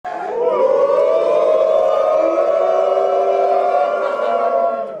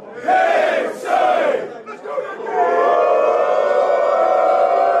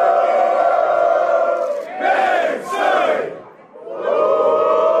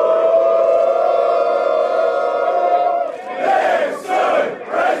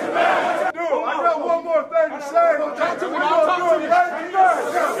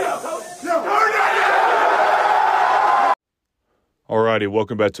everybody.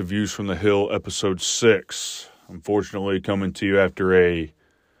 Welcome back to Views from the Hill, Episode 6. Unfortunately, coming to you after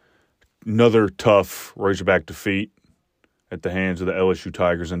another tough Razorback defeat at the hands of the LSU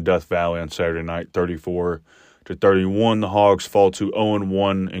Tigers in Death Valley on Saturday night, 34-31. The Hogs fall to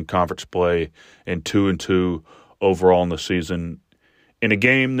 0-1 in conference play and 2-2 overall in the season. In a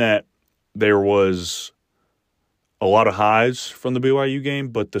game that there was a lot of highs from the BYU game,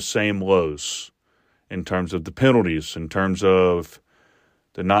 but the same lows. In terms of the penalties, in terms of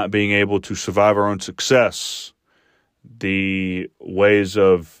the not being able to survive our own success, the ways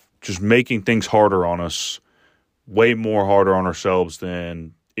of just making things harder on us, way more harder on ourselves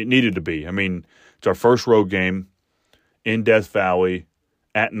than it needed to be. I mean, it's our first road game in Death Valley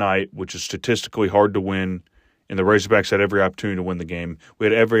at night, which is statistically hard to win, and the Razorbacks had every opportunity to win the game. We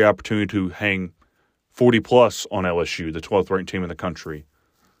had every opportunity to hang 40-plus on LSU, the 12th-ranked team in the country.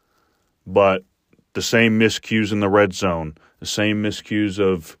 But the same miscues in the red zone, the same miscues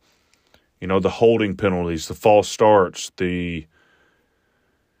of, the holding penalties, the false starts, the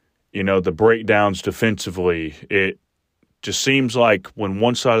breakdowns defensively. It just seems like when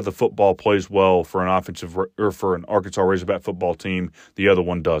one side of the football plays well for an Arkansas Razorback football team, the other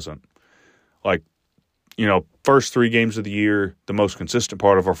one doesn't. First 3 games of the year, the most consistent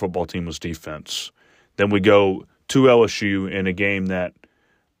part of our football team was defense. Then we go to LSU in a game that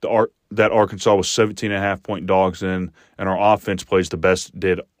Arkansas was 17.5-point dogs in, and our offense plays the best it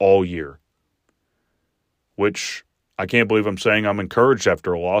did all year. Which I can't believe I'm saying I'm encouraged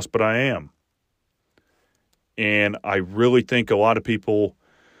after a loss, but I am. And I really think a lot of people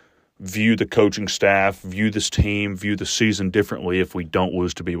view the coaching staff, view this team, view the season differently if we don't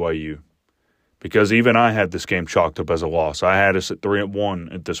lose to BYU. Because even I had this game chalked up as a loss. I had us at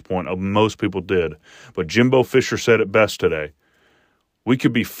 3-1 at this point. Most people did. But Jimbo Fisher said it best today. We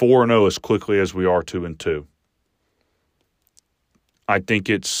could be 4-0 as quickly as we are 2-2. I think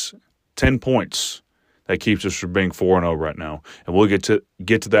it's 10 points that keeps us from being 4-0 right now. And we'll get to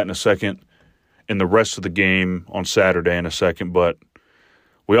that in a second in the rest of the game on Saturday in a second. But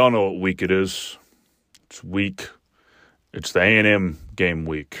we all know what week it is. It's week. It's the A&M game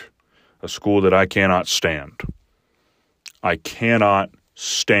week, a school that I cannot stand. I cannot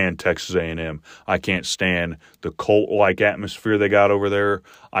stand Texas A&M. I can't stand the cult-like atmosphere they got over there.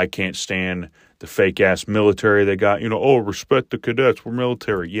 I can't stand the fake-ass military they got. Respect the cadets. We're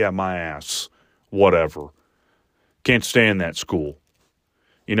military. Yeah, my ass. Whatever. Can't stand that school.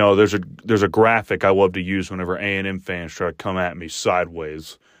 There's a graphic I love to use whenever A&M fans try to come at me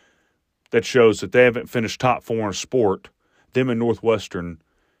sideways that shows that they haven't finished top 4 in a sport. Them and Northwestern,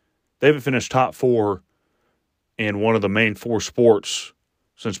 they haven't finished top 4 in one of the main 4 sports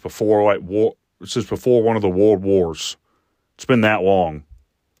since before one of the world wars. It's been that long.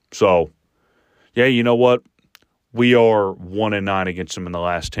 So, yeah, you know what? We are 1-9 against them in the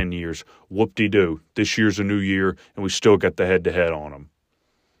last 10 years. Whoop-de-doo. This year's a new year, and we still got the head-to-head on them.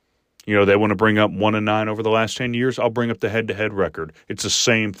 They want to bring up 1-9 over the last 10 years. I'll bring up the head-to-head record. It's the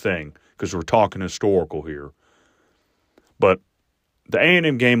same thing because we're talking historical here. But the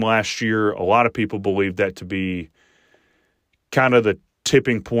A&M game last year, a lot of people believed that to be kind of the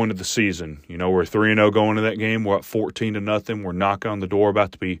tipping point of the season. We're 3-0 going to that game. We're up 14-0. We're knocking on the door,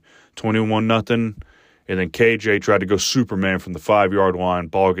 about to be 21-0. And then KJ tried to go Superman from the 5-yard line.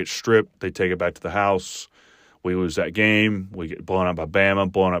 Ball gets stripped. They take it back to the house. We lose that game. We get blown out by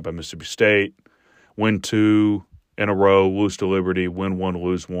Bama, blown out by Mississippi State. Win 2 in a row, lose to Liberty, win 1,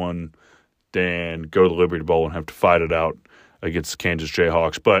 lose 1, then go to the Liberty Bowl and have to fight it out against the Kansas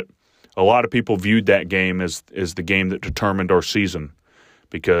Jayhawks. But a lot of people viewed that game as the game that determined our season,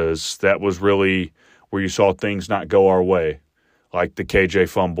 because that was really where you saw things not go our way, like the KJ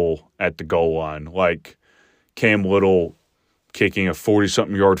fumble at the goal line, like Cam Little kicking a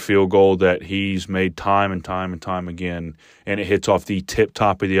 40-something-yard field goal that he's made time and time and time again, and it hits off the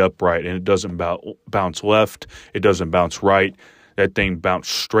tip-top of the upright, and it doesn't bounce left, it doesn't bounce right. That thing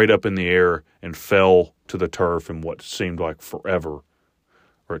bounced straight up in the air and fell to the turf in what seemed like forever,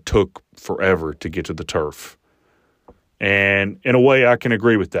 or it took forever to get to the turf. And in a way, I can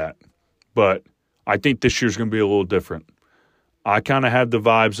agree with that. But I think this year's going to be a little different. I kind of have the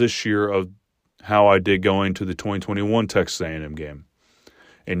vibes this year of how I did going to the 2021 Texas A&M game.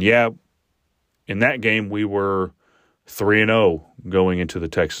 And, yeah, in that game, we were 3-0 going into the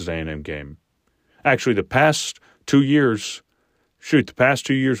Texas A&M game. Actually, the past 2 years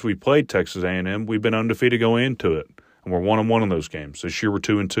we played Texas A&M, we've been undefeated going into it. And we're 1-1 in those games. This year we're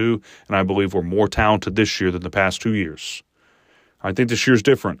 2-2, and I believe we're more talented this year than the past 2 years. I think this year's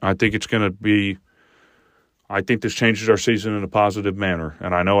different. I think it's going to be – I think this changes our season in a positive manner.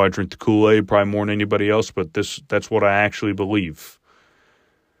 And I know I drink the Kool-Aid probably more than anybody else, but that's what I actually believe.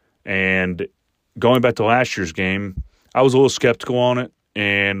 And going back to last year's game, I was a little skeptical on it.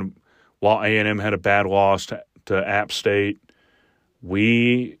 And while A&M had a bad loss to App State,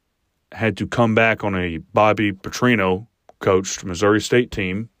 we had to come back on a Bobby Petrino coached Missouri State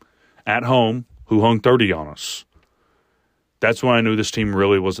team at home who hung 30 on us. That's when I knew this team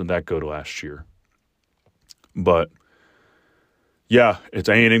really wasn't that good last year. But, yeah, it's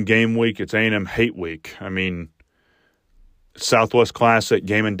A&M game week. It's A&M hate week. I mean, Southwest Classic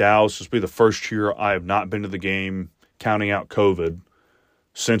game in Dallas. This will be the first year I have not been to the game, counting out COVID,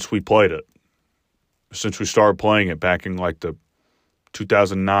 since we played it. Since we started playing it back in like the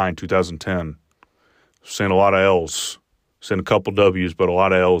 2009, 2010. Seen a lot of L's. Seen a couple W's, but a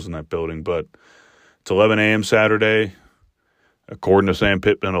lot of L's in that building. But it's 11 a.m. Saturday. According to Sam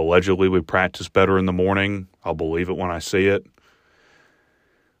Pittman, allegedly we practice better in the morning. I'll believe it when I see it.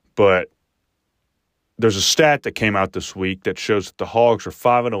 But there's a stat that came out this week that shows that the Hogs are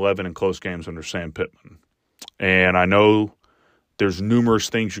 5-11 in close games under Sam Pittman. And I know there's numerous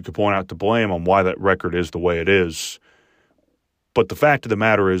things you could point out to blame on why that record is the way it is. But the fact of the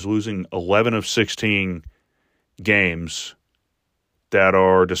matter is losing 11 of 16 games that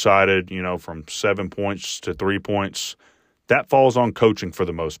are decided, from 7 points to 3 points, that falls on coaching for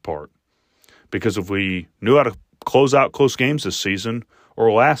the most part. Because if we knew how to close out close games this season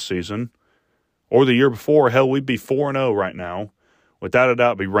or last season or the year before, hell, we'd be 4-0 right now. Without a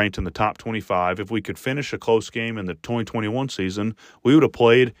doubt, be ranked in the top 25. If we could finish a close game in the 2021 season, we would have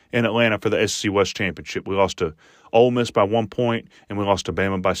played in Atlanta for the SEC West Championship. We lost to Ole Miss by 1 point, and we lost to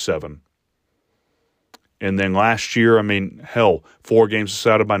Bama by 7. And then last year, 4 games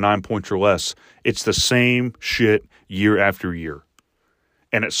decided by 9 points or less. It's the same shit year after year.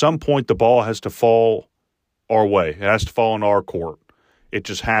 And at some point, the ball has to fall our way. It has to fall in our court. It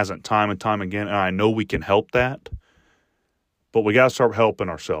just hasn't time and time again, and I know we can help that. But we got to start helping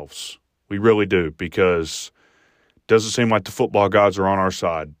ourselves. We really do, because it doesn't seem like the football gods are on our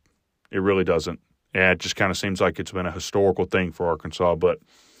side. It really doesn't. And it just kind of seems like it's been a historical thing for Arkansas. But,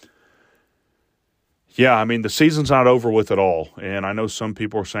 yeah, the season's not over with at all. And I know some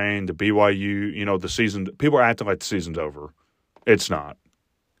people are saying the BYU, the season – people are acting like the season's over. It's not.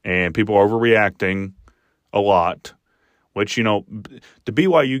 And people are overreacting a lot, which, the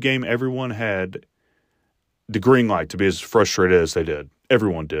BYU game, everyone had the green light to be as frustrated as they did.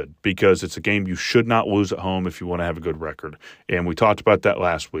 Everyone did, because it's a game you should not lose at home if you want to have a good record. And we talked about that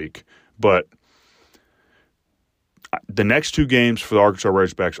last week. But the next 2 games for the Arkansas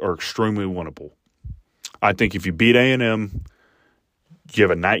Razorbacks are extremely winnable. I think if you beat A&M, you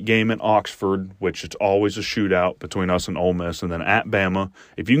have a night game in Oxford, which it's always a shootout between us and Ole Miss, and then at Bama.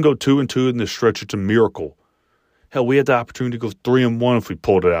 If you can go 2-2 in this stretch, it's a miracle. Hell, we had the opportunity to go 3-1 if we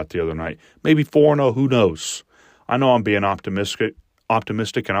pulled it out the other night. Maybe 4-0, who knows? I know I'm being optimistic,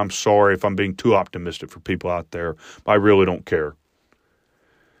 and I'm sorry if I'm being too optimistic for people out there, but I really don't care.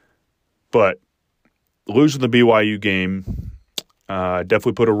 But losing the BYU game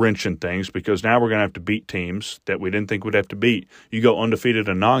definitely put a wrench in things, because now we're going to have to beat teams that we didn't think we'd have to beat. You go undefeated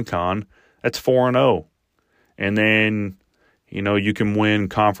in non-con, that's 4-0. And then, you can win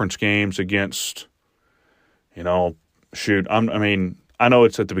conference games against, I know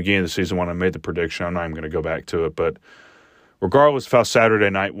it's at the beginning of the season when I made the prediction. I'm not even going to go back to it. But regardless of how Saturday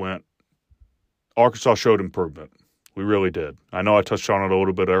night went, Arkansas showed improvement. We really did. I know I touched on it a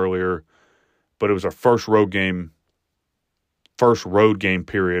little bit earlier, but it was our first road game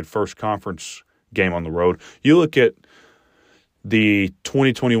period, first conference game on the road. You look at the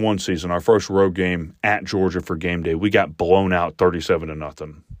 2021 season, our first road game at Georgia for game day, we got blown out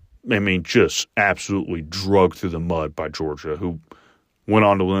 37-0. Just absolutely drugged through the mud by Georgia, who went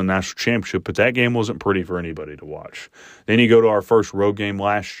on to win the national championship, but that game wasn't pretty for anybody to watch. Then you go to our first road game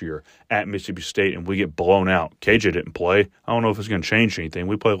last year at Mississippi State, and we get blown out. KJ didn't play. I don't know if it's going to change anything.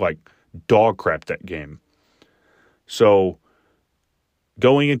 We played like dog crap that game. So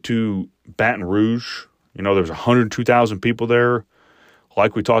going into Baton Rouge, there's 102,000 people there.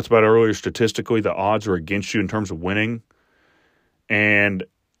 Like we talked about earlier, statistically, the odds are against you in terms of winning. And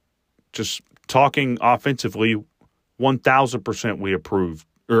just talking offensively, 1,000% we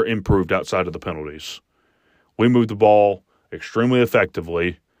improved outside of the penalties. We moved the ball extremely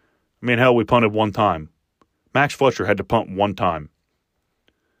effectively. Hell, we punted 1 time. Max Fletcher had to punt 1 time.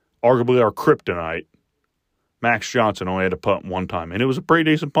 Arguably our kryptonite, Max Johnson only had to punt 1 time, and it was a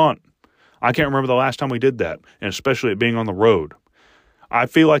pretty decent punt. I can't remember the last time we did that, and especially it being on the road. I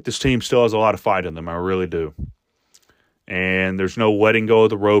feel like this team still has a lot of fight in them. I really do. And there's no letting go of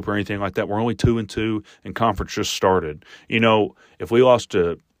the rope or anything like that. We're only 2-2, and conference just started. If we lost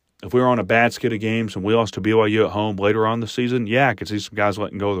to if we were on a bad skid of games and we lost to BYU at home later on in the season, yeah, I could see some guys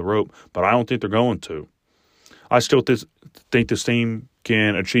letting go of the rope, but I don't think they're going to. I still think this team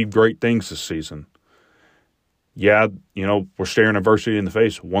can achieve great things this season. Yeah, we're staring adversity in the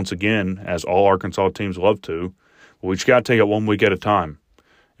face once again, as all Arkansas teams love to. But we just got to take it one week at a time.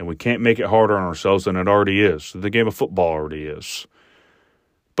 And we can't make it harder on ourselves than it already is. The game of football already is.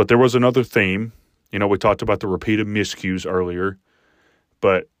 But there was another theme. We talked about the repeated miscues earlier.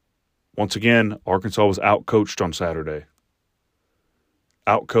 But once again, Arkansas was outcoached on Saturday.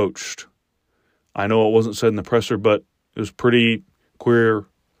 Outcoached. I know it wasn't said in the presser, but it was pretty clear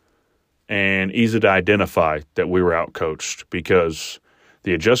and easy to identify that we were outcoached because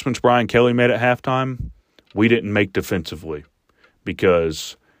the adjustments Brian Kelly made at halftime, we didn't make defensively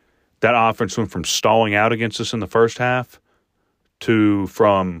because that offense went from stalling out against us in the first half to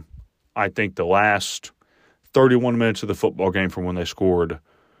from, I think, the last 31 minutes of the football game from when they scored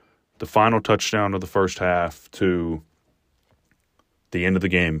the final touchdown of the first half to the end of the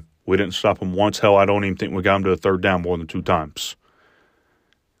game. We didn't stop them once. Hell, I don't even think we got them to a third down more than 2 times.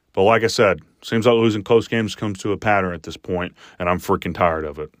 But like I said, seems like losing close games comes to a pattern at this point, and I'm freaking tired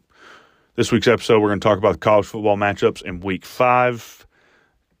of it. This week's episode, we're going to talk about the college football matchups in Week 5,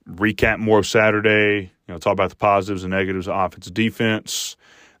 recap more of Saturday, talk about the positives and negatives of offense defense,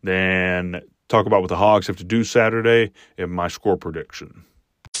 then talk about what the Hogs have to do Saturday, and my score prediction.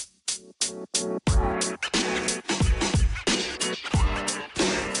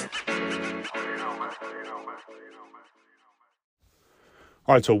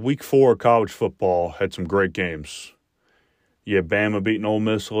 All right, so Week 4 of college football had some great games. You had Bama beating Ole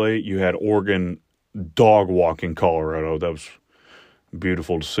Miss late. You had Oregon dog-walking Colorado. That was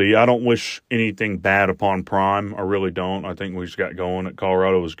beautiful to see. I don't wish anything bad upon Prime. I really don't. I think we just got going at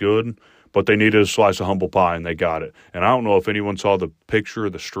Colorado was good, but they needed a slice of humble pie, and they got it. And I don't know if anyone saw the picture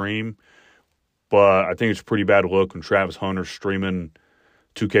of the stream, but I think it's a pretty bad look when Travis Hunter's streaming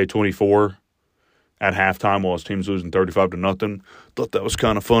 2K24 at halftime while his team's losing 35-0. Thought that was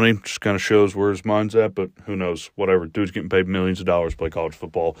kind of funny. Just kind of shows where his mind's at, but who knows? Whatever. Dude's getting paid millions of dollars to play college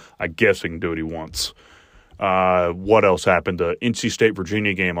football. I guess he can do what he wants. What else happened? The NC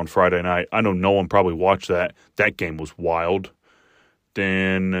State-Virginia game on Friday night. I know no one probably watched that. That game was wild.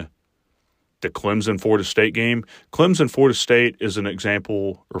 Then the Clemson-Florida State game. Clemson-Florida State is an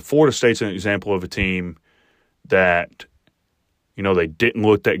example, or Florida State's an example of a team that they didn't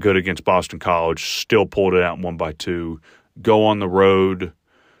look that good against Boston College, still pulled it out and won by 2. Go on the road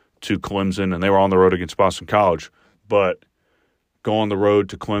to Clemson, and they were on the road against Boston College, but go on the road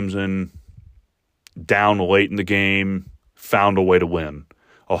to Clemson, down late in the game, found a way to win.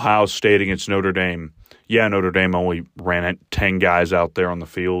 Ohio State against Notre Dame. Yeah, Notre Dame only ran 10 guys out there on the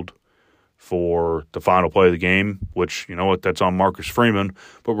field for the final play of the game, which, that's on Marcus Freeman.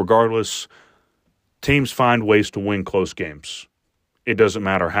 But regardless, teams find ways to win close games. It doesn't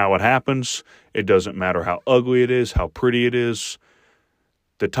matter how it happens. It doesn't matter how ugly it is, how pretty it is.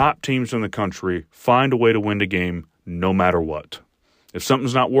 The top teams in the country find a way to win the game no matter what. If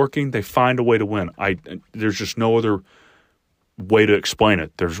something's not working, they find a way to win. There's just no other way to explain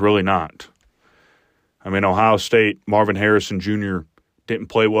it. There's really not. I mean, Ohio State, Marvin Harrison Jr. didn't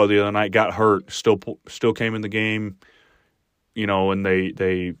play well the other night, got hurt, still came in the game, and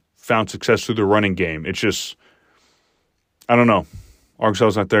they found success through the running game. It's just, I don't know.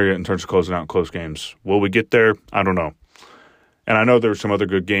 Arkansas's not there yet in terms of closing out close games. Will we get there? I don't know. And I know there were some other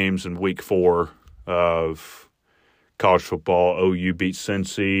good games in Week 4 of college football. OU beat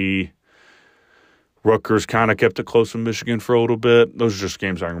Cincy. Rutgers kind of kept it close in Michigan for a little bit. Those are just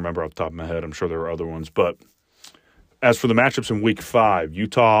games I can remember off the top of my head. I'm sure there were other ones. But as for the matchups in Week 5,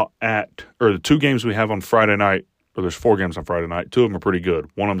 the 2 games we have on Friday night, or there's 4 games on Friday night. 2 of them are pretty good.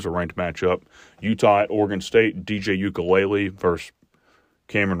 One of them is a ranked matchup. Utah at Oregon State, DJ Ukulele versus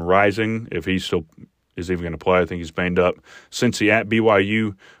Cameron Rising, if he still is even going to play. I think he's banged up. Cincy at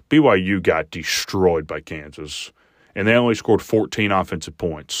BYU. BYU got destroyed by Kansas, and they only scored 14 offensive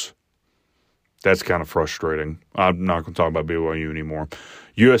points. That's kind of frustrating. I'm not going to talk about BYU anymore.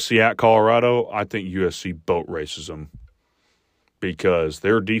 USC at Colorado, I think USC boat races them because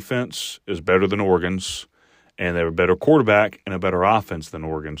their defense is better than Oregon's, and they have a better quarterback and a better offense than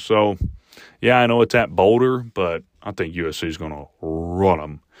Oregon. So, yeah, I know it's at Boulder, but I think USC is going to run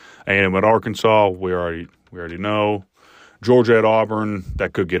them. And with Arkansas, we already know. Georgia at Auburn,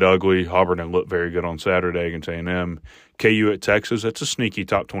 that could get ugly. Auburn didn't look very good on Saturday against A&M. KU at Texas, that's a sneaky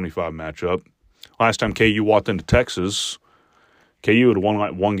top 25 matchup. Last time KU walked into Texas, KU had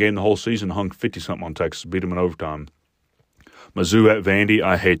won one game the whole season, hung 50-something on Texas, beat them in overtime. Mizzou at Vandy,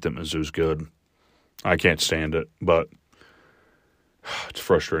 I hate that Mizzou's good. I can't stand it, but It's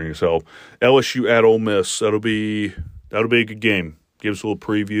frustrating as hell. LSU at Ole Miss. That'll be a good game. Give us a little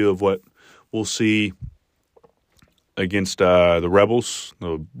preview of what we'll see against the Rebels,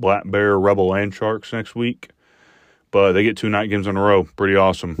 the Black Bear Rebel Land Sharks next week. But they get 2 night games in a row. Pretty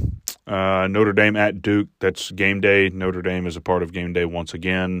awesome. Notre Dame at Duke. That's game day. Notre Dame is a part of game day once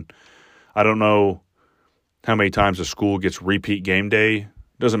again. I don't know how many times a school gets repeat game day.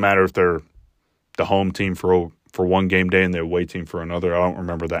 Doesn't matter if they're the home team for one game day and the away team for another. I don't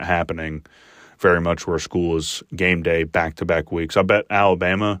remember that happening very much where a school is game day back-to-back weeks. I bet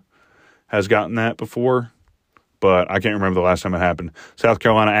Alabama has gotten that before, but I can't remember the last time it happened. South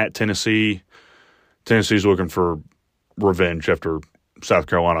Carolina at Tennessee. Tennessee's looking for revenge after South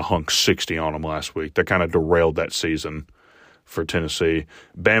Carolina hung 60 on them last week. That kind of derailed that season for Tennessee.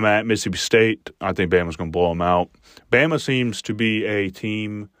 Bama at Mississippi State. I think Bama's going to blow them out. Bama seems to be a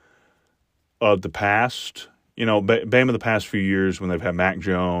team of the past. You know, Bama the past few years when they've had Mac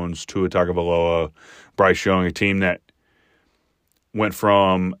Jones, Tua Tagovailoa, Bryce Young, a team that went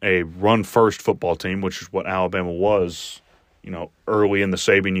from a run-first football team, which is what Alabama was, you know, early in the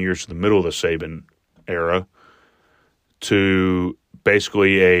Saban years to the middle of the Saban era, to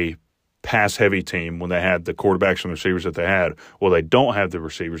basically a pass-heavy team when they had the quarterbacks and receivers that they had. Well, they don't have the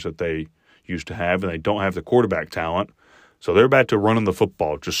receivers that they used to have, and they don't have the quarterback talent. So they're back to running the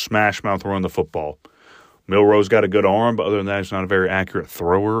football, just smash-mouth run the football. Milroe's got a good arm, but other than that, he's not a very accurate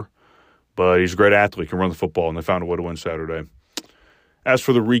thrower. But he's a great athlete, can run the football, and they found a way to win Saturday. As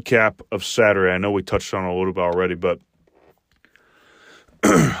for the recap of Saturday, I know we touched on it a little bit already, but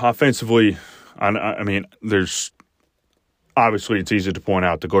offensively, I mean, there's obviously it's easy to point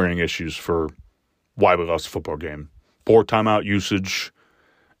out the glaring issues for why we lost the football game. Poor timeout usage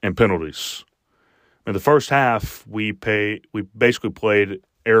and penalties. In the first half, we basically played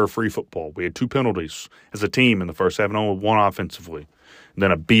error-free football. We had 2 penalties as a team in the first half and only 1 offensively. And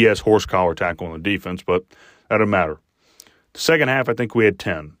then a BS horse collar tackle on the defense, but that doesn't matter. The second half, I think we had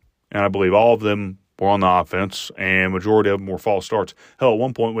 10. And I believe all of them were on the offense, and majority of them were false starts. Hell, at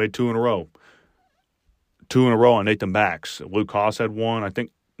one point, we had 2 in a row. 2 in a row on Nathan Backs. Luke Haas had 1. I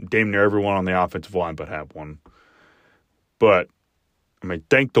think damn near everyone on the offensive line but had 1. But, I mean,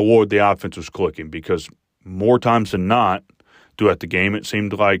 thank the Lord the offense was clicking, because more times than not throughout the game, it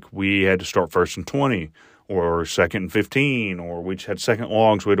seemed like we had to start 1st and 20 or 2nd and 15, or we just had second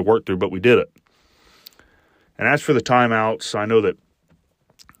longs we had to work through, but we did it. And as for the timeouts, I know that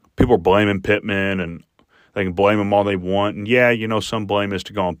people are blaming Pittman, and they can blame him all they want. And, yeah, you know, some blame is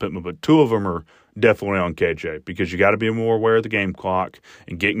to go on Pittman, but 2 of them are definitely on KJ, because you got to be more aware of the game clock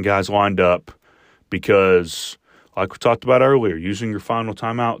and getting guys lined up, because like we talked about earlier, using your final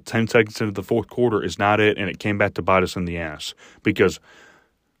timeout 10 seconds into the fourth quarter is not it, and it came back to bite us in the ass. Because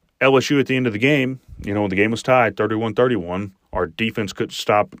LSU at the end of the game, you know, when the game was tied 31-31, our defense couldn't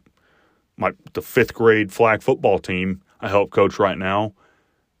stop the 5th grade flag football team I help coach right now,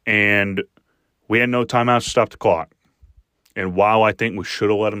 and we had no timeouts to stop the clock. And while I think we should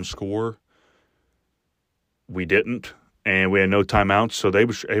have let them score, we didn't. And we had no timeouts, so they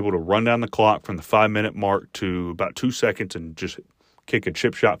were able to run down the clock from the 5-minute mark to about 2 seconds and just kick a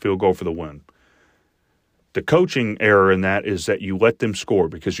chip shot field goal for the win. The coaching error in that is that you let them score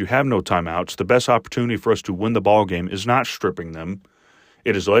because you have no timeouts. The best opportunity for us to win the ball game is not stripping them.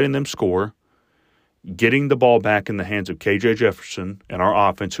 It is letting them score, getting the ball back in the hands of KJ Jefferson and our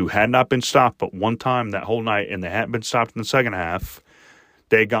offense, who had not been stopped but one time that whole night, and they hadn't been stopped in the second half.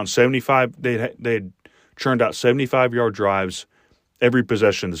 They had gone 75. They had churned out 75-yard drives every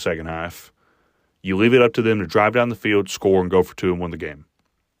possession in the second half. You leave it up to them to drive down the field, score, and go for 2 and win the game.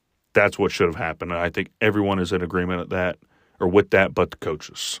 That's what should have happened, and I think everyone is in agreement with that but the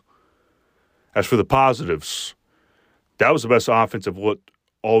coaches. As for the positives, that was the best offensive look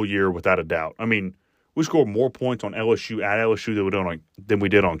all year without a doubt. I mean, we scored more points on LSU at LSU than we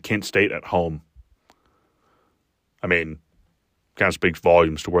did on Kent State at home. I mean, kind of speaks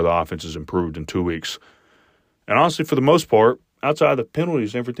volumes to where the offense has improved in 2 weeks. And honestly, for the most part, outside of the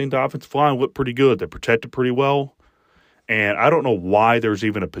penalties and everything, the offensive line looked pretty good. They protected pretty well. And I don't know why there's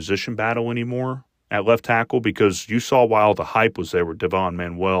even a position battle anymore at left tackle, because you saw while the hype was there with Devin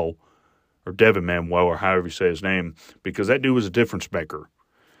Manuel, or however you say his name, because that dude was a difference maker.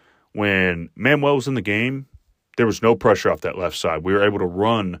 When Manuel was in the game, there was no pressure off that left side. We were able to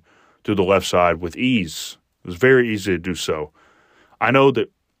run through the left side with ease. It was very easy to do so. I know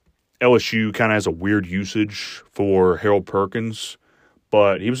that LSU kind of has a weird usage for Harold Perkins,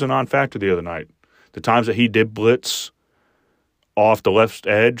 but he was a non-factor the other night. The times that he did blitz off the left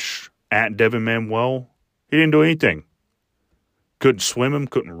edge at Devin Manuel, he didn't do anything. Couldn't swim him,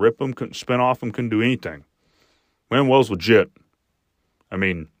 couldn't rip him, couldn't spin off him, couldn't do anything. Manuel's legit. I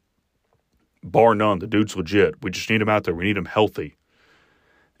mean, bar none, the dude's legit. We just need him out there. We need him healthy.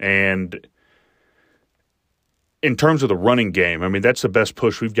 And in terms of the running game, I mean, that's the best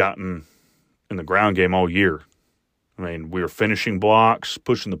push we've gotten in the ground game all year. I mean, we were finishing blocks,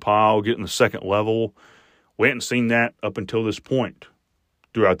 pushing the pile, getting the second level. We hadn't seen that up until this point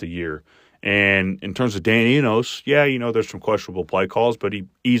throughout the year. And in terms of Dan Enos, yeah, there's some questionable play calls, but he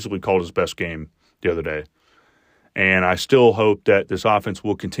easily called his best game the other day. And I still hope that this offense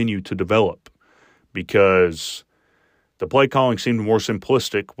will continue to develop because the play calling seemed more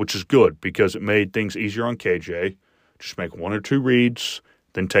simplistic, which is good because it made things easier on KJ. Just make one or two reads,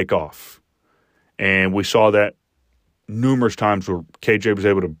 then take off. And we saw that numerous times where KJ was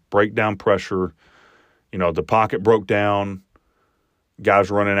able to break down pressure. The pocket broke down.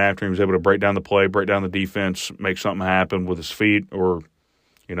 Guys running after him, he was able to break down the play, break down the defense, make something happen with his feet or,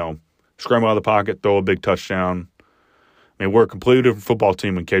 scramble out of the pocket, throw a big touchdown. I mean, we're a completely different football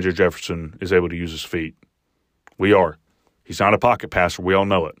team when KJ Jefferson is able to use his feet. We are. He's not a pocket passer. We all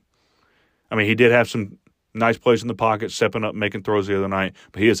know it. I mean, he did have some nice plays in the pocket, stepping up, making throws the other night,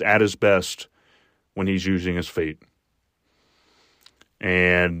 but he is at his best when he's using his feet.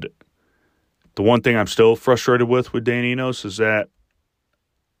 And the one thing I'm still frustrated with Dan Enos is that,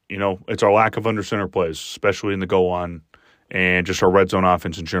 it's our lack of under center plays, especially in the goal line and just our red zone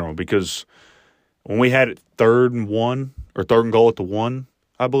offense in general. Because when we had it 3rd and goal at the 1,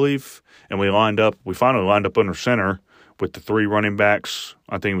 I believe, and we finally lined up under center with the 3 running backs.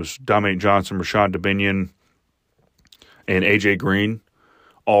 I think it was Dominique Johnson, Rashad Dominion, and A.J. Green,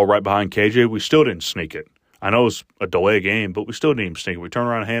 all right behind KJ. We still didn't sneak it. I know it was a delay game, but we still didn't even sneak it. We turned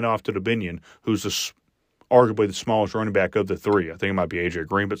around and hand off to Dominion, who's arguably the smallest running back of the 3. I think it might be A.J.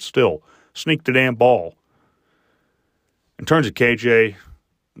 Green, but still, sneak the damn ball. In terms of KJ,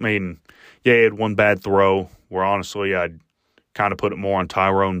 I mean, yeah, he had one bad throw where honestly I'd kind of put it more on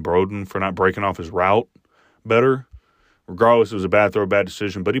Tyrone Broden for not breaking off his route better. Regardless, it was a bad throw, bad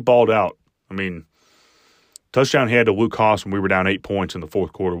decision, but he balled out. I mean, touchdown he had to Luke Haas when we were down 8 points in the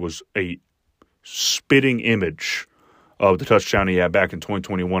fourth quarter was a spitting image of the touchdown he had back in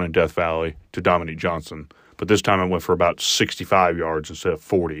 2021 in Death Valley to Dominique Johnson. But this time it went for about 65 yards instead of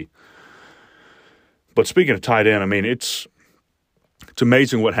 40. But speaking of tight end, I mean, it's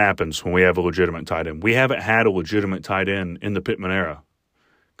amazing what happens when we have a legitimate tight end. We haven't had a legitimate tight end in the Pittman era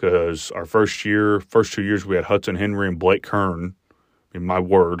because our first 2 years, we had Hudson Henry and Blake Kern. In my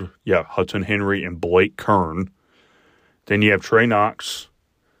word, yeah, Hudson Henry and Blake Kern. Then you have Trey Knox.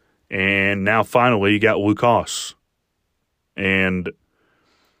 And now finally you got Luke Haas. And,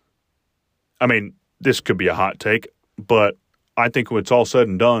 I mean, this could be a hot take, but I think when it's all said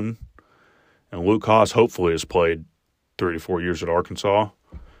and done, and Luke Haas hopefully has played 3 to 4 years at Arkansas,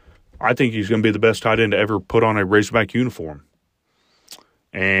 I think he's going to be the best tight end to ever put on a Razorback uniform.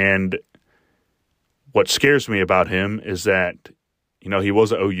 And what scares me about him is that, he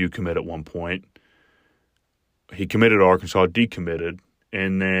was an OU commit at one point. He committed to Arkansas, decommitted,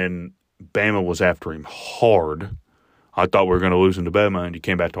 and then Bama was after him hard. I thought we were going to lose him to Bama, and he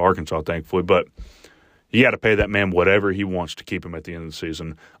came back to Arkansas, thankfully. But you got to pay that man whatever he wants to keep him at the end of the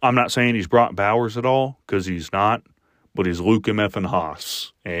season. I'm not saying he's Brock Bowers at all, because he's not, but he's Luke M.F.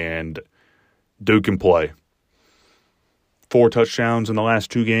 Haas, and dude can play. 4 touchdowns in the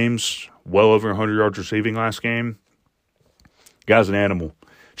last 2 games, well over 100 yards receiving last game. Guy's an animal.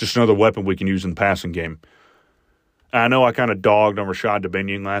 Just another weapon we can use in the passing game. I know I kind of dogged on Rashad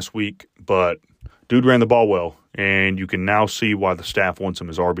Dominion last week, but dude ran the ball well, and you can now see why the staff wants him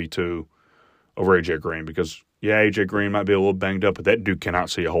as RB2 over A.J. Green because, yeah, A.J. Green might be a little banged up, but that dude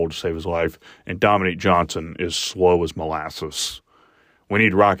cannot see a hole to save his life, and Dominique Johnson is slow as molasses. We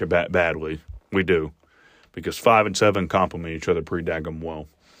need Rocket Bat badly. We do, because 5 and 7 complement each other pretty daggum well.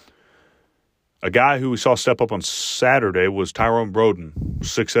 A guy who we saw step up on Saturday was Tyrone Broden,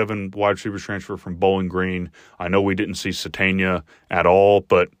 6'7" wide receiver transfer from Bowling Green. I know we didn't see Satania at all,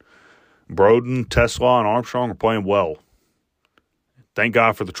 but Broden, Tesla, and Armstrong are playing well. Thank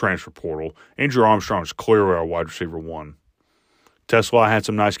God for the transfer portal. Andrew Armstrong is clearly our wide receiver 1. Tesla had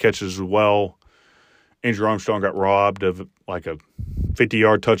some nice catches as well. Andrew Armstrong got robbed of like a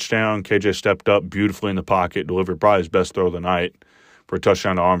 50-yard touchdown. KJ stepped up beautifully in the pocket, delivered probably his best throw of the night for a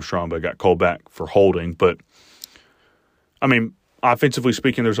touchdown to Armstrong, but got called back for holding. But, I mean, offensively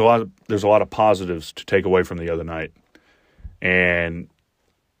speaking, there's a lot of positives to take away from the other night. And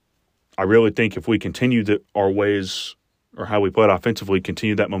I really think if we continue our ways or how we played offensively,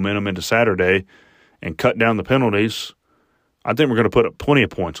 continue that momentum into Saturday and cut down the penalties, I think we're going to put up plenty of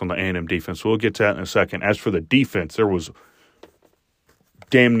points on the A&M defense. We'll get to that in a second. As for the defense, there was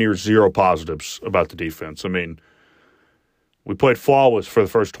damn near 0 positives about the defense. I mean, We played flawless for the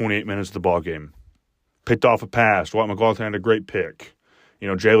first 28 minutes of the ball game. Picked off a pass. Dwight McLaughlin had a great pick.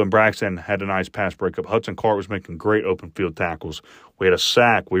 Jalen Braxton had a nice pass breakup. Hudson Cart was making great open field tackles. We had a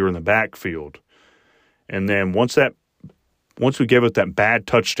sack. We were in the backfield. And then once we gave up that bad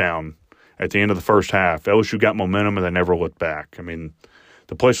touchdown at the end of the first half, LSU got momentum and they never looked back. I mean,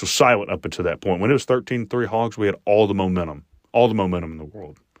 the place was silent up until that point. When it was 13-3 Hogs, we had all the momentum in the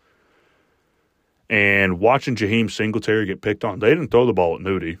world. And watching Jaheim Singletary get picked on, they didn't throw the ball at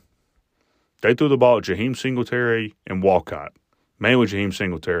Nudie. They threw the ball at Jaheim Singletary and Walcott, mainly Jaheim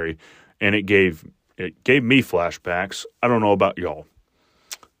Singletary, and it gave me flashbacks. I don't know about y'all,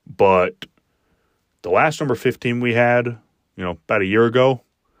 but the last number 15 we had, about a year ago,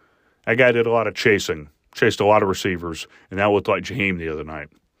 that guy did a lot of chasing, chased a lot of receivers, and that looked like Jaheim the other night.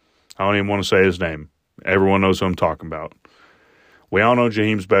 I don't even want to say his name. Everyone knows who I'm talking about. We all know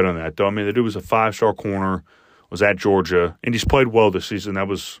Jaheim's better than that, though. I mean, the dude was a 5-star corner, was at Georgia, and he's played well this season. That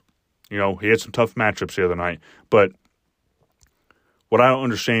was, he had some tough matchups the other night. But what I don't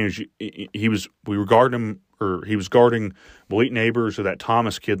understand is he was guarding Malik Neighbors or that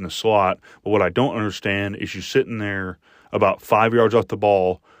Thomas kid in the slot. But what I don't understand is you sitting there about 5 yards off the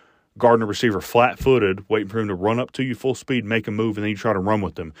ball, guarding a receiver flat-footed, waiting for him to run up to you full speed, make a move, and then you try to run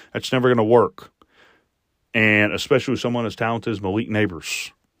with him. That's never going to work. And especially with someone as talented as Malik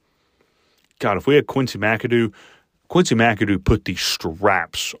Neighbors. God, if we had Quincy McAdoo put the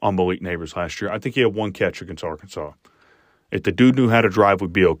straps on Malik Neighbors last year. I think he had one catch against Arkansas. If the dude knew how to drive,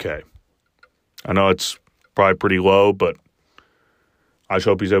 we'd be okay. I know it's probably pretty low, but I just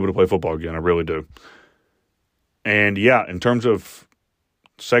hope he's able to play football again. I really do. And, yeah, in terms of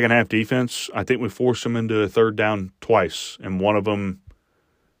second-half defense, I think we forced them into a third down twice, and one of them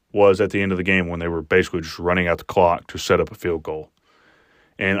was at the end of the game when they were basically just running out the clock to set up a field goal.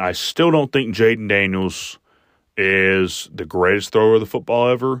 And I still don't think Jaden Daniels is the greatest thrower of the football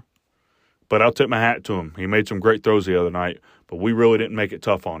ever, but I'll tip my hat to him. He made some great throws the other night, but we really didn't make it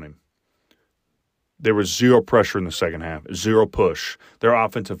tough on him. There was zero pressure in the second half, zero push. Their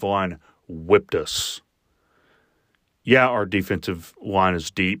offensive line whipped us. Yeah, our defensive line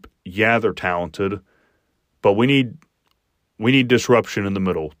is deep. Yeah, they're talented, but we need disruption in the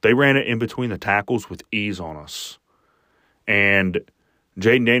middle. They ran it in between the tackles with ease on us. And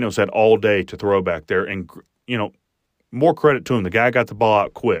Jaden Daniels had all day to throw back there. And, more credit to him. The guy got the ball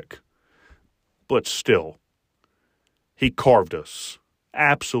out quick. But still, he carved us.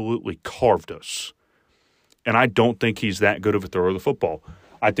 Absolutely carved us. And I don't think he's that good of a thrower of the football.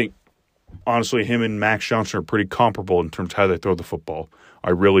 I think, honestly, him and Max Johnson are pretty comparable in terms of how they throw the football.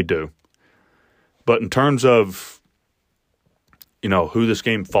 I really do. But in terms of who this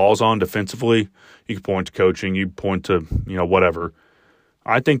game falls on defensively, you can point to coaching, you point to, whatever.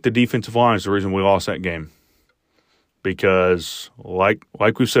 I think the defensive line is the reason we lost that game. Because, like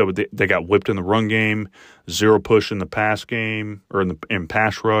we said, they got whipped in the run game, zero push in the pass game, or in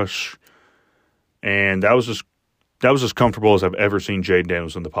pass rush. And that was as comfortable as I've ever seen Jaden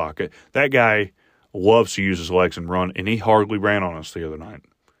Daniels in the pocket. That guy loves to use his legs and run, and he hardly ran on us the other night.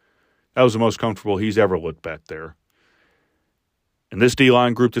 That was the most comfortable he's ever looked back there. And this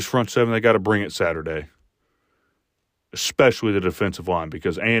D-line group, this front seven, they got to bring it Saturday, especially the defensive line,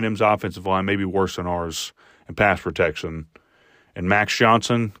 because A&M's offensive line may be worse than ours in pass protection. And Max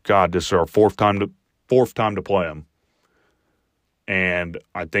Johnson, God, this is our fourth time to play him. And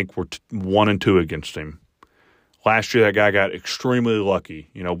I think we're 1-2 against him. Last year, that guy got extremely lucky.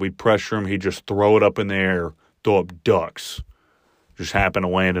 We'd pressure him, he'd just throw it up in the air, throw up ducks. Just happened to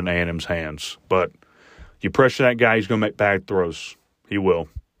land in A&M's hands. But you pressure that guy, he's going to make bad throws. He will.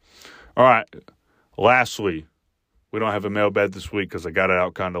 All right. Lastly, we don't have a mailbag this week because I got it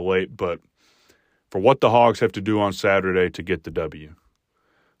out kind of late, but for what the Hogs have to do on Saturday to get the W.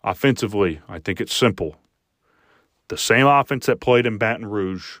 Offensively, I think it's simple. The same offense that played in Baton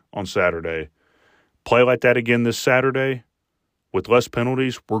Rouge on Saturday, play like that again this Saturday with less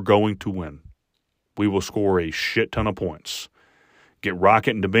penalties, we're going to win. We will score a shit ton of points. Get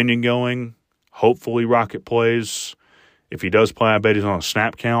Rocket and Dominion going. Hopefully Rocket plays. If he does play, I bet he's on a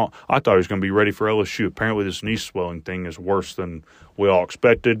snap count. I thought he was going to be ready for LSU. Apparently this knee swelling thing is worse than we all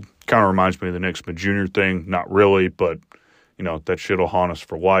expected. Kind of reminds me of the Nick Smith Jr. thing. Not really, but, that shit will haunt us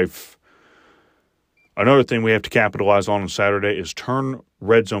for life. Another thing we have to capitalize on Saturday is turn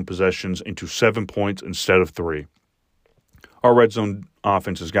red zone possessions into 7 points instead of 3. Our red zone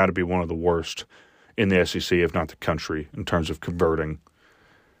offense has got to be one of the worst in the SEC, if not the country, in terms of converting.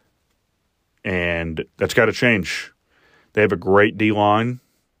 And that's got to change. They have a great D-line,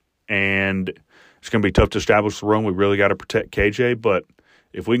 and it's going to be tough to establish the run. We really got to protect KJ, but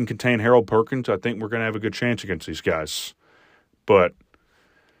if we can contain Harold Perkins, I think we're going to have a good chance against these guys. but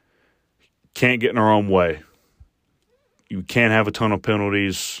can't get in our own way. You can't have a ton of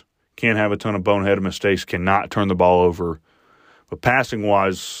penalties, can't have a ton of boneheaded mistakes, cannot turn the ball over. But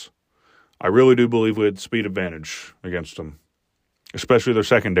passing-wise, I really do believe we had the speed advantage against them, especially their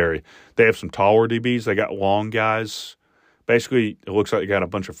secondary. They have some taller DBs. They got long guys. Basically, it looks like they got a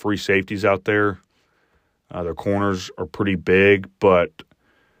bunch of free safeties out there. Their corners are pretty big, but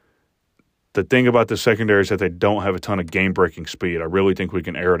the thing about the secondary is that they don't have a ton of game-breaking speed. I really think we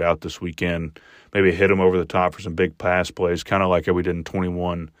can air it out this weekend, maybe hit them over the top for some big pass plays, kind of like how we did in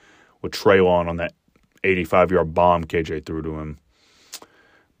 21 with Traylon on that 85-yard bomb KJ threw to him.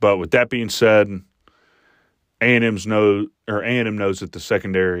 But with that being said, A&M knows that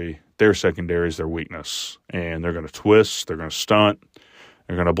their secondary is their weakness, and they're going to twist, they're going to stunt,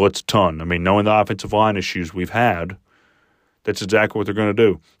 they're going to blitz a ton. I mean, knowing the offensive line issues we've had, that's exactly what they're going to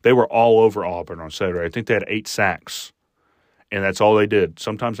do. They were all over Auburn on Saturday. I think they had 8 sacks, and that's all they did.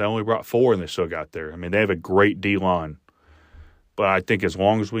 Sometimes they only brought 4, and they still got there. I mean, they have a great D-line. But I think as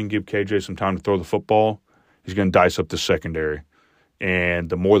long as we can give KJ some time to throw the football, he's going to dice up the secondary. And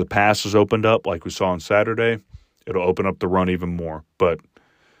the more the pass is opened up, like we saw on Saturday, it'll open up the run even more. But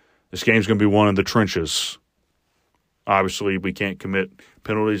this game's going to be one in the trenches. Obviously, we can't commit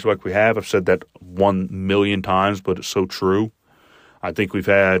penalties like we have. I've said that 1 million times, but it's so true. I think we've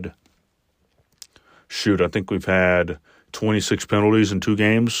had 26 penalties in 2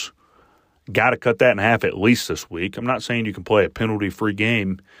 games. Got to cut that in half at least this week. I'm not saying you can play a penalty-free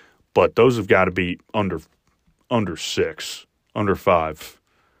game, but those have got to be under 6, under 5.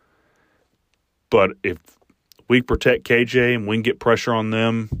 But if we protect KJ and we can get pressure on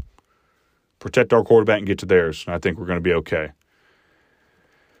them, protect our quarterback and get to theirs, and I think we're going to be okay.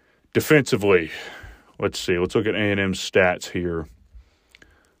 Defensively, let's see. Let's look at A&M's stats here.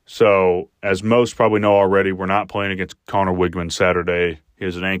 So, as most probably know already, we're not playing against Connor Wigman Saturday. He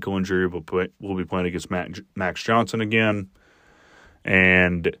has an ankle injury. We'll be playing against Max Johnson again.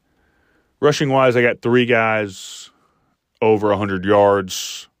 And rushing-wise, I got 3 guys over 100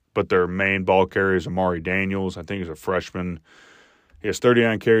 yards, but their main ball carrier is Amari Daniels. I think he's a freshman. He has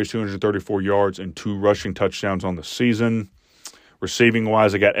 39 carries, 234 yards, and 2 rushing touchdowns on the season.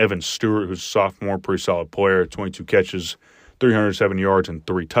 Receiving-wise, I got Evan Stewart, who's a sophomore, pretty solid player, 22 catches, 307 yards, and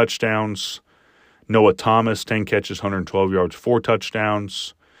 3 touchdowns. Noah Thomas, 10 catches, 112 yards, 4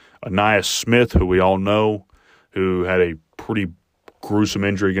 touchdowns. Anais Smith, who we all know, who had a pretty gruesome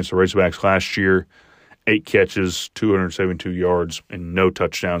injury against the Razorbacks last year, 8 catches, 272 yards, and no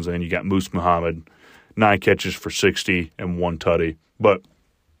touchdowns. And then you got Moose Muhammad, 9 catches for 60 and 1 tutty. But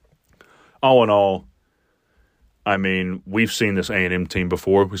all in all, I mean, we've seen this A&M team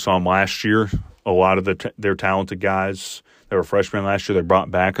before. We saw them last year. A lot of their talented guys that were freshmen last year, they brought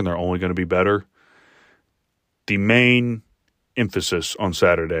back, and they're only going to be better. The main emphasis on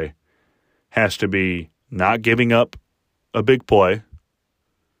Saturday has to be not giving up a big play,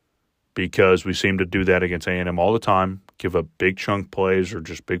 because we seem to do that against A&M all the time, give up big chunk plays or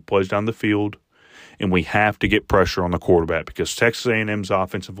just big plays down the field. And we have to get pressure on the quarterback, because Texas A&M's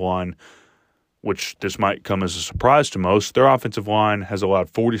offensive line, which this might come as a surprise to most, their offensive line has allowed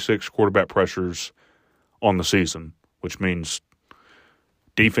 46 quarterback pressures on the season, which means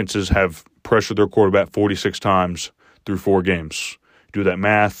defenses have pressured their quarterback 46 times through 4 games. Do that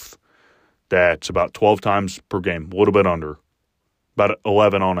math, that's about 12 times per game, a little bit under. About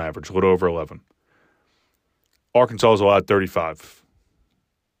 11 on average, a little over 11. Arkansas has allowed 35.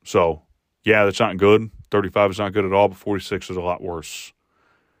 So, yeah, that's not good. 35 is not good at all, but 46 is a lot worse.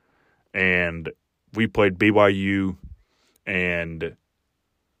 And we played BYU and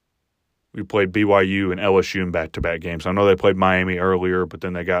LSU in back-to-back games. I know they played Miami earlier, but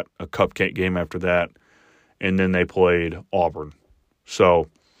then they got a cupcake game after that, and then they played Auburn. So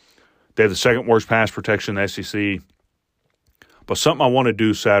they have the second worst pass protection in the SEC. But something I want to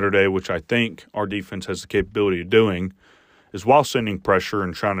do Saturday, which I think our defense has the capability of doing, is while sending pressure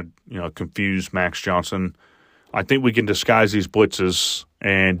and trying to, confuse Max Johnson, I think we can disguise these blitzes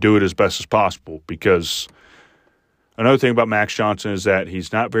and do it as best as possible. Because another thing about Max Johnson is that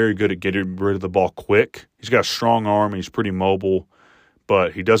he's not very good at getting rid of the ball quick. He's got a strong arm and he's pretty mobile,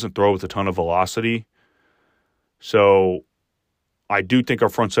 but he doesn't throw with a ton of velocity. So I do think our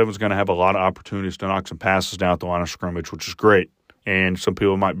front seven is going to have a lot of opportunities to knock some passes down at the line of scrimmage, which is great. And some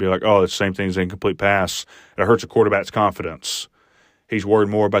people might be like, oh, it's the same thing as an incomplete pass. It hurts a quarterback's confidence. He's worried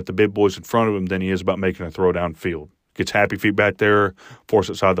more about the big boys in front of him than he is about making a throw downfield. Gets happy feet back there, force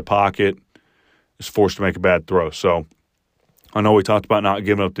it outside the pocket, is forced to make a bad throw. So I know we talked about not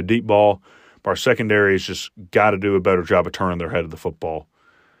giving up the deep ball, but our secondary has just got to do a better job of turning their head of the football.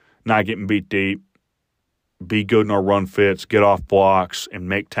 Not getting beat deep, be good in our run fits, get off blocks, and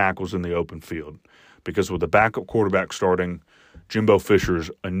make tackles in the open field. Because with the backup quarterback starting, Jimbo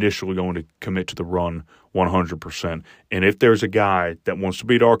Fisher's initially going to commit to the run 100%. And if there's a guy that wants to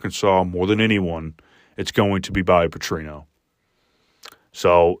beat Arkansas more than anyone, it's going to be Bobby Petrino.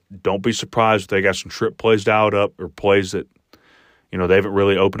 So don't be surprised if they got some trip plays dialed up or plays that, they haven't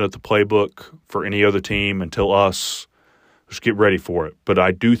really opened up the playbook for any other team until us. Just get ready for it. But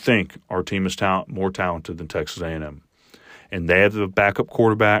I do think our team is more talented than Texas A&M. And they have the backup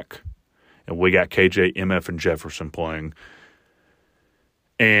quarterback, and we got KJ, MF, and Jefferson playing.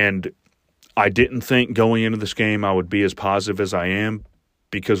 And I didn't think going into this game I would be as positive as I am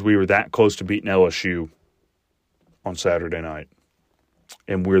because we were that close to beating LSU on Saturday night.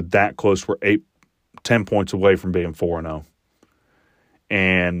 And we're that close. We're 10 points away from being 4-0.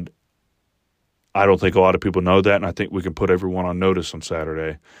 And I don't think a lot of people know that, and I think we can put everyone on notice on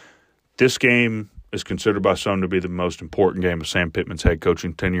Saturday. This game is considered by some to be the most important game of Sam Pittman's head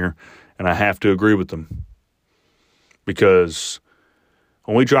coaching tenure, and I have to agree with them. Because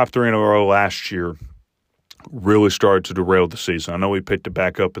when we dropped 3 in a row last year, really started to derail the season. I know we picked it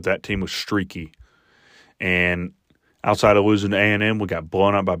back up, but that team was streaky. And outside of losing to A&M, we got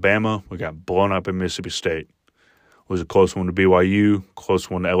blown out by Bama. We got blown up in Mississippi State. It was a close one to BYU, close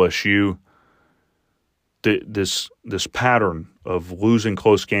one to LSU. This pattern of losing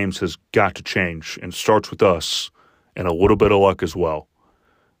close games has got to change, and it starts with us and a little bit of luck as well.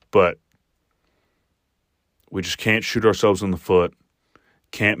 But we just can't shoot ourselves in the foot,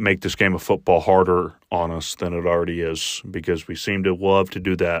 can't make this game of football harder on us than it already is because we seem to love to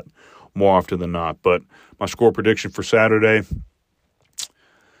do that more often than not. But my score prediction for Saturday,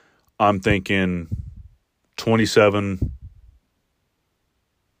 I'm thinking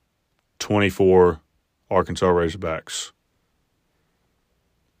 27-24 Arkansas Razorbacks.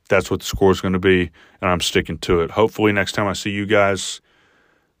 That's what the score is going to be, and I'm sticking to it. Hopefully next time I see you guys,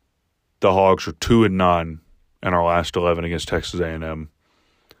 the Hogs are 2-9 in our last 11 against Texas A&M,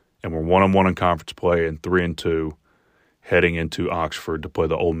 and we're 1-1 in conference play and 3-2 heading into Oxford to play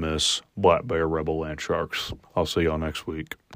the Ole Miss Black Bear Rebel Land Sharks. I'll see y'all next week.